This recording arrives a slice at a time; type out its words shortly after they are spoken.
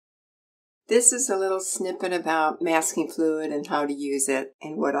This is a little snippet about masking fluid and how to use it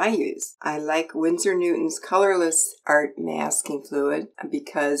and what I use. I like Winsor Newton's colorless art masking fluid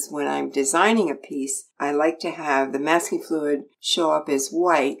because when I'm designing a piece, I like to have the masking fluid show up as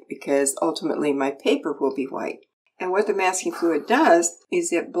white because ultimately my paper will be white. And what the masking fluid does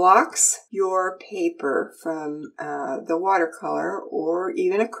is it blocks your paper from the watercolor or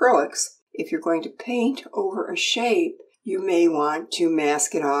even acrylics. If you're going to paint over a shape, you may want to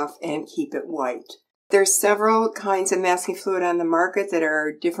mask it off and keep it white. There's several kinds of masking fluid on the market that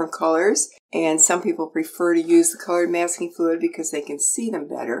are different colors, and some people prefer to use the colored masking fluid because they can see them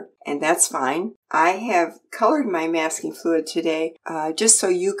better, and that's fine. I have colored my masking fluid today just so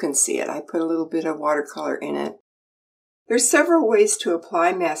you can see it. I put a little bit of watercolor in it. There's several ways to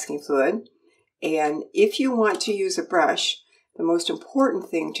apply masking fluid, and if you want to use a brush, the most important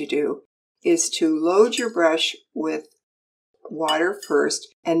thing to do is to load your brush with water first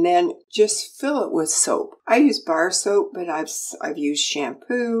and then just fill it with soap. I use bar soap, but I've used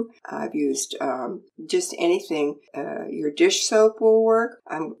shampoo. I've used just anything. Your dish soap will work.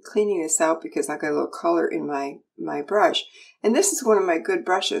 I'm cleaning this out because I've got a little color in my brush. And this is one of my good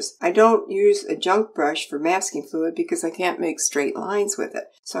brushes. I don't use a junk brush for masking fluid because I can't make straight lines with it.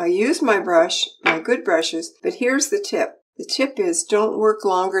 So I use my brush, my good brushes, but here's the tip. The tip is don't work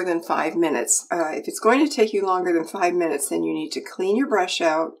longer than 5 minutes. If it's going to take you longer than 5 minutes, then you need to clean your brush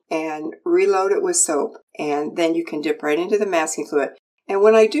out and reload it with soap. And then you can dip right into the masking fluid. And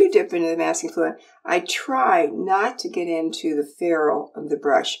when I do dip into the masking fluid, I try not to get into the ferrule of the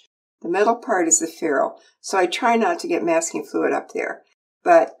brush. The metal part is the ferrule. So I try not to get masking fluid up there.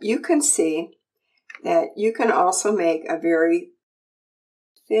 But you can see that you can also make a very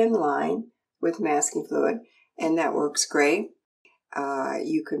thin line with masking fluid. And that works great.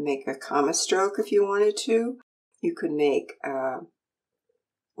 You could make a comma stroke if you wanted to. You could make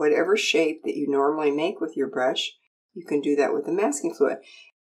whatever shape that you normally make with your brush. You can do that with the masking fluid.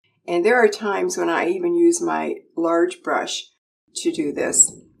 And there are times when I even use my large brush to do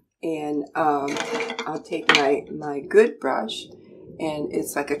this. And I'll take my good brush, and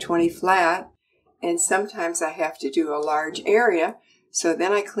it's like a 20 flat. And sometimes I have to do a large area. So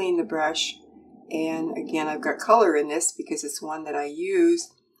then I clean the brush. And again, I've got color in this because it's one that I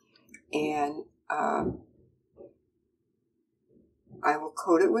use. And I will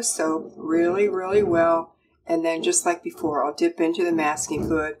coat it with soap really, really well. And then just like before, I'll dip into the masking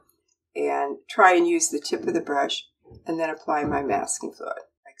fluid and try and use the tip of the brush and then apply my masking fluid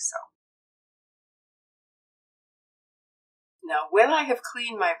like so. Now, when I have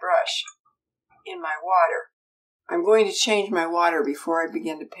cleaned my brush in my water, I'm going to change my water before I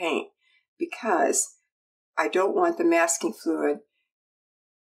begin to paint, because I don't want the masking fluid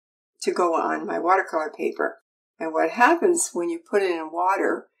to go on my watercolor paper. And what happens when you put it in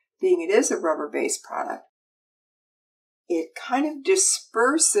water, being it is a rubber-based product, it kind of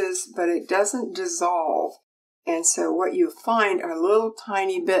disperses, but it doesn't dissolve. And so what you find are little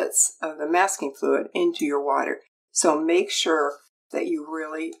tiny bits of the masking fluid into your water. So make sure that you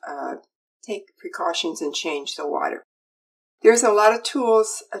really take precautions and change the water. There's a lot of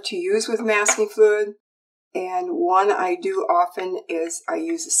tools to use with masking fluid, and one I do often is I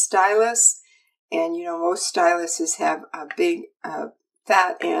use a stylus, and you know most styluses have a big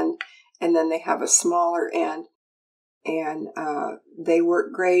fat end, and then they have a smaller end, and they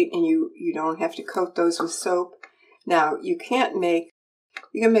work great, and you don't have to coat those with soap. Now you can make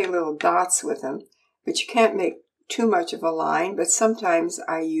little dots with them, but you can't make too much of a line, but sometimes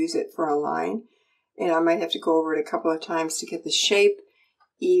I use it for a line. And I might have to go over it a couple of times to get the shape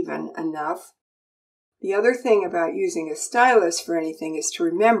even enough. The other thing about using a stylus for anything is to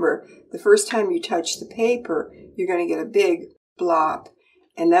remember the first time you touch the paper, you're going to get a big blob.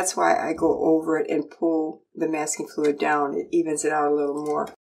 And that's why I go over it and pull the masking fluid down. It evens it out a little more.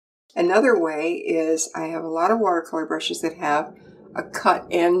 Another way is I have a lot of watercolor brushes that have a cut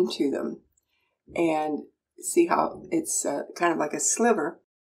end to them. And see how it's kind of like a sliver.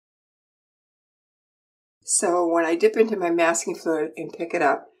 So when I dip into my masking fluid and pick it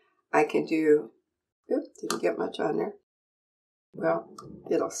up, I can do, oops, didn't get much on there. Well,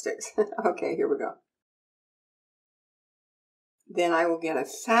 fiddlesticks. Okay, here we go. Then I will get a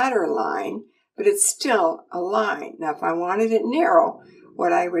fatter line, but it's still a line. Now, if I wanted it narrow,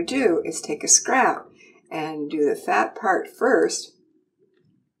 what I would do is take a scrap and do the fat part first,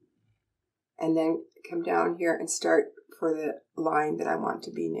 and then come down here and start for the line that I want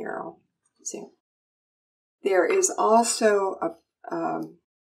to be narrow. See? There is also a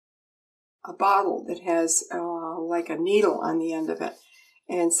bottle that has like a needle on the end of it.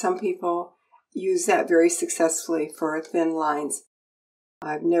 And some people use that very successfully for thin lines.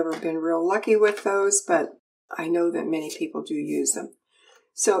 I've never been real lucky with those, but I know that many people do use them.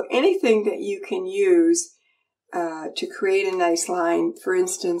 So anything that you can use to create a nice line, for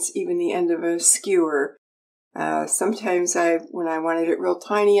instance, even the end of a skewer. Sometimes when I wanted it real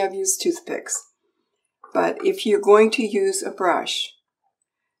tiny, I've used toothpicks. But if you're going to use a brush,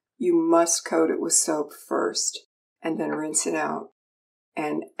 you must coat it with soap first and then rinse it out.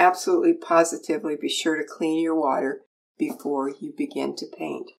 And absolutely positively be sure to clean your water before you begin to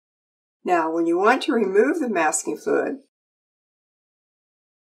paint. Now, when you want to remove the masking fluid,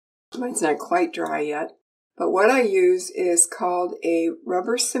 mine's not quite dry yet, but what I use is called a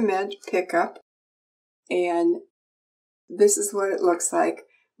rubber cement pickup, and this is what it looks like.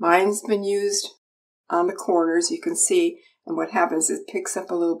 Mine's been used on the corners, you can see, and what happens is it picks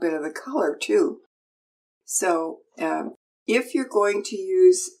up a little bit of the color too. So if you're going to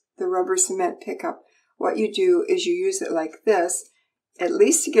use the rubber cement pickup, what you do is you use it like this, at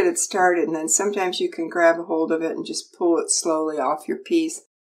least to get it started, and then sometimes you can grab a hold of it and just pull it slowly off your piece,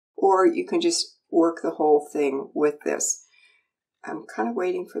 or you can just work the whole thing with this. I'm kind of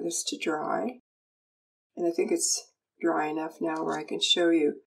waiting for this to dry, and I think it's dry enough now where I can show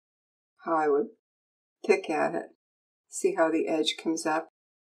you how I would pick at it. See how the edge comes up?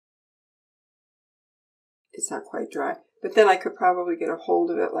 It's not quite dry, but then I could probably get a hold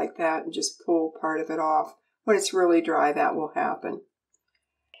of it like that and just pull part of it off. When it's really dry, that will happen.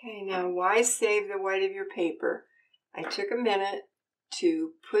 Okay, now why save the white of your paper? I took a minute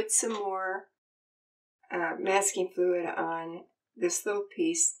to put some more masking fluid on this little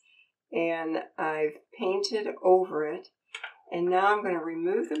piece, and I've painted over it. And now I'm going to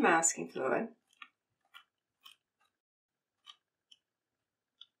remove the masking fluid.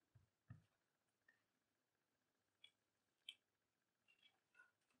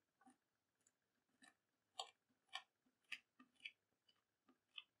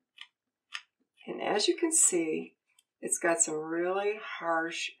 And as you can see, it's got some really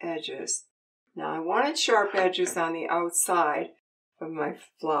harsh edges. Now I wanted sharp edges on the outside of my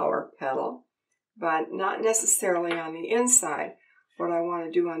flower petal, but not necessarily on the inside. What I want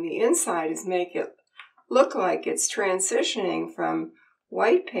to do on the inside is make it look like it's transitioning from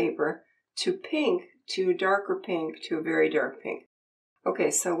white paper to pink, to darker pink, to a very dark pink. Okay,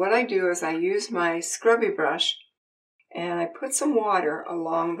 so what I do is I use my scrubby brush and I put some water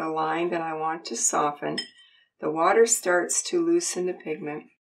along the line that I want to soften. The water starts to loosen the pigment,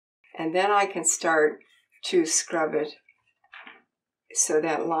 and then I can start to scrub it so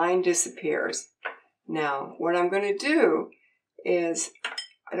that line disappears. Now, what I'm going to do is,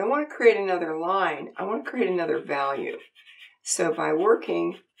 I don't want to create another line, I want to create another value. So by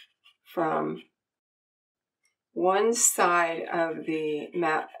working from one side of the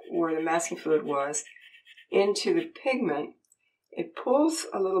mat where the masking fluid was into the pigment, it pulls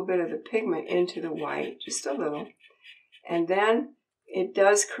a little bit of the pigment into the white, just a little, and then it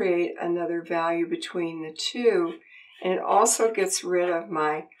does create another value between the two, and it also gets rid of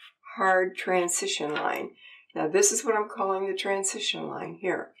my hard transition line. Now this is what I'm calling the transition line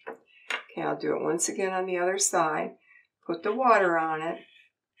here. Okay, I'll do it once again on the other side. Put the water on it,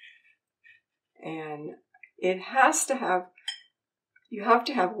 and it has to have, you have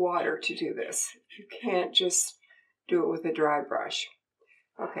to have water to do this. You can't just do it with a dry brush.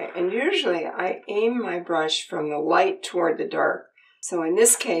 Okay, and usually I aim my brush from the light toward the dark. So in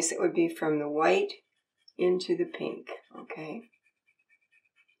this case, it would be from the white into the pink, okay?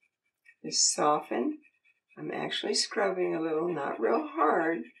 Just soften. I'm actually scrubbing a little, not real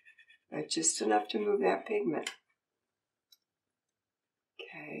hard, but just enough to move that pigment.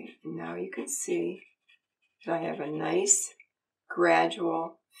 Okay, and now you can see that I have a nice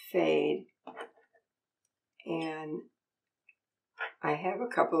gradual fade, and I have a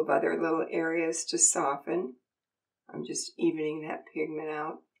couple of other little areas to soften. I'm just evening that pigment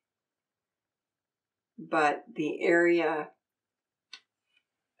out. But the area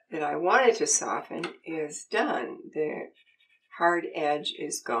that I wanted to soften is done. The hard edge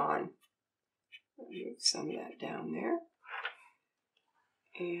is gone. I'll move some of that down there.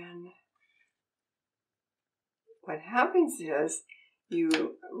 And what happens is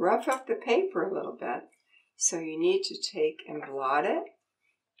you rough up the paper a little bit. So you need to take and blot it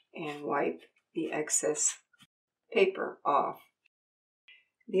and wipe the excess paper off.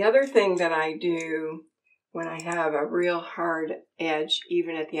 The other thing that I do when I have a real hard edge,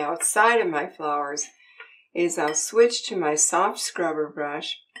 even at the outside of my flowers, is I'll switch to my soft scrubber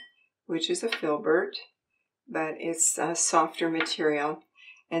brush, which is a filbert, but it's a softer material,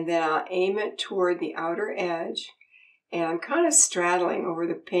 and then I'll aim it toward the outer edge, and I'm kind of straddling over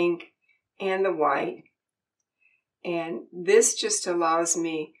the pink and the white, And this just allows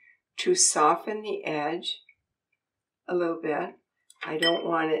me to soften the edge a little bit. I don't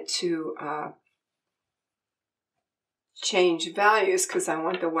want it to change values because I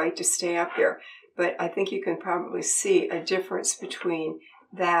want the white to stay up there. But I think you can probably see a difference between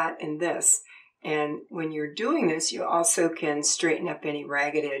that and this. And when you're doing this, you also can straighten up any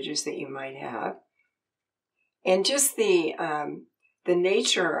ragged edges that you might have. And just the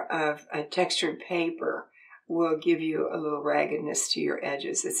nature of a textured paper will give you a little raggedness to your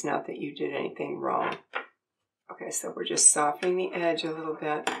edges. It's not that you did anything wrong. Okay, so we're just softening the edge a little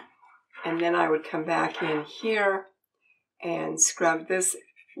bit. And then I would come back in here and scrub this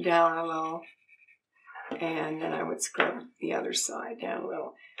down a little. And then I would scrub the other side down a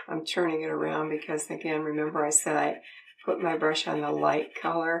little. I'm turning it around because, again, remember I said I put my brush on the light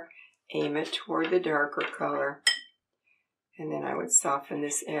color, aim it toward the darker color. And then I would soften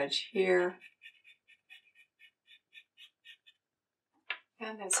this edge here.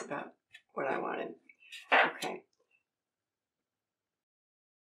 And that's about what I wanted. Okay.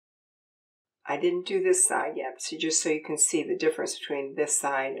 I didn't do this side yet, so just so you can see the difference between this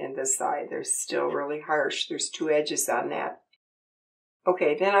side and this side. They're still really harsh. There's two edges on that.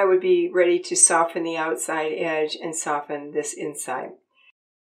 Okay, then I would be ready to soften the outside edge and soften this inside.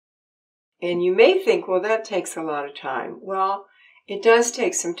 And you may think, well, that takes a lot of time. Well, it does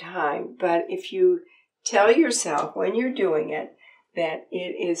take some time, but if you tell yourself when you're doing it that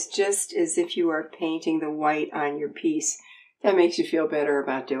it is just as if you are painting the white on your piece, that makes you feel better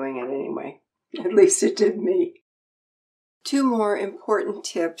about doing it anyway. At least it did me. Two more important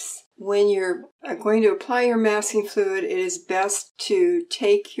tips. When you're going to apply your masking fluid, it is best to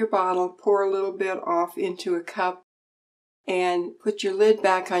take your bottle, pour a little bit off into a cup, and put your lid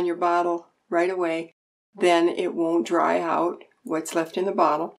back on your bottle right away. Then it won't dry out what's left in the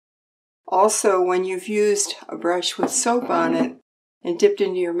bottle. Also, when you've used a brush with soap on it and dipped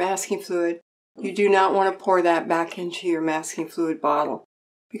into your masking fluid, you do not want to pour that back into your masking fluid bottle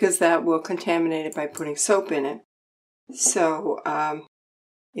because that will contaminate it by putting soap in it. So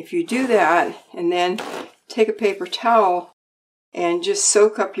if you do that and then take a paper towel and just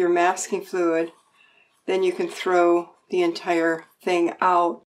soak up your masking fluid, then you can throw the entire thing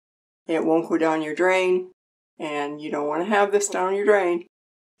out. It won't go down your drain, and you don't want to have this down your drain.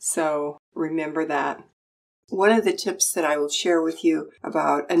 So remember that. One of the tips that I will share with you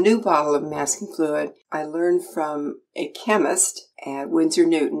about a new bottle of masking fluid, I learned from a chemist at Winsor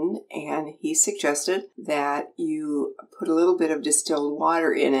Newton, and he suggested that you put a little bit of distilled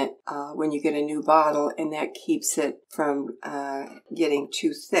water in it when you get a new bottle, and that keeps it from getting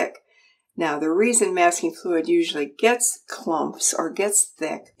too thick. Now, the reason masking fluid usually gets clumps or gets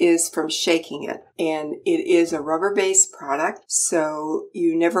thick is from shaking it. And it is a rubber-based product, so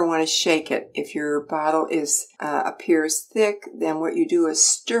you never want to shake it. If your bottle appears thick, then what you do is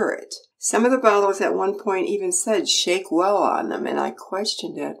stir it. Some of the bottles at one point even said shake well on them, and I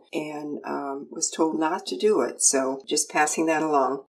questioned it and was told not to do it. So just passing that along.